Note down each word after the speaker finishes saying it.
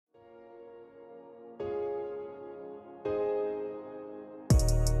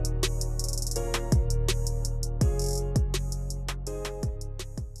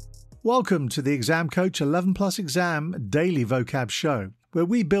Welcome to the Exam Coach 11 Plus Exam Daily Vocab Show, where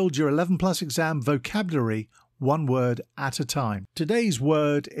we build your 11 Plus Exam vocabulary one word at a time. Today's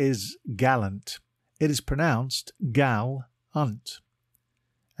word is gallant. It is pronounced Gallant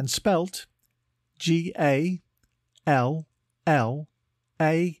and spelt Gallant.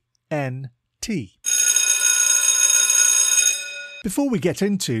 Before we get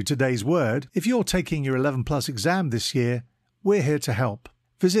into today's word, if you're taking your 11 Plus exam this year, we're here to help.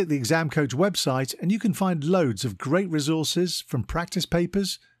 Visit the Exam Coach website and you can find loads of great resources from practice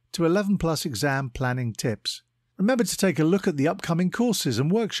papers to 11 Plus exam planning tips. Remember to take a look at the upcoming courses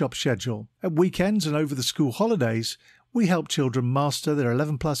and workshop schedule. At weekends and over the school holidays, we help children master their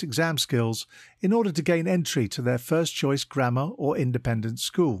 11 Plus exam skills in order to gain entry to their first choice grammar or independent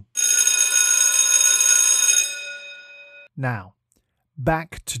school. Now,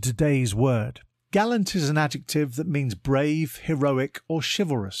 back to today's word. Gallant is an adjective that means brave, heroic, or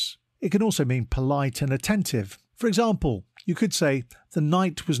chivalrous. It can also mean polite and attentive. For example, you could say, the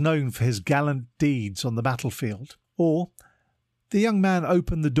knight was known for his gallant deeds on the battlefield. Or, the young man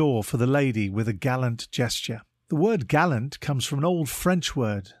opened the door for the lady with a gallant gesture. The word gallant comes from an old French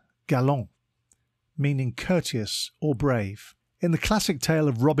word, gallant, meaning courteous or brave. In the classic tale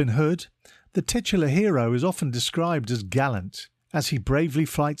of Robin Hood, the titular hero is often described as gallant, as he bravely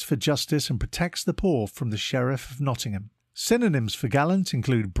fights for justice and protects the poor from the Sheriff of Nottingham. Synonyms for gallant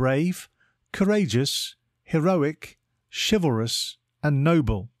include brave, courageous, heroic, chivalrous, and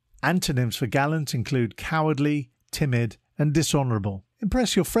noble. Antonyms for gallant include cowardly, timid, and dishonourable.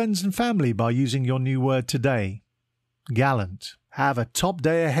 Impress your friends and family by using your new word today, gallant. Have a top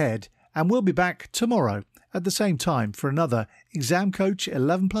day ahead, and we'll be back tomorrow at the same time for another Exam Coach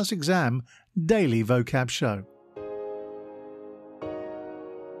 11 Plus Exam Daily Vocab Show.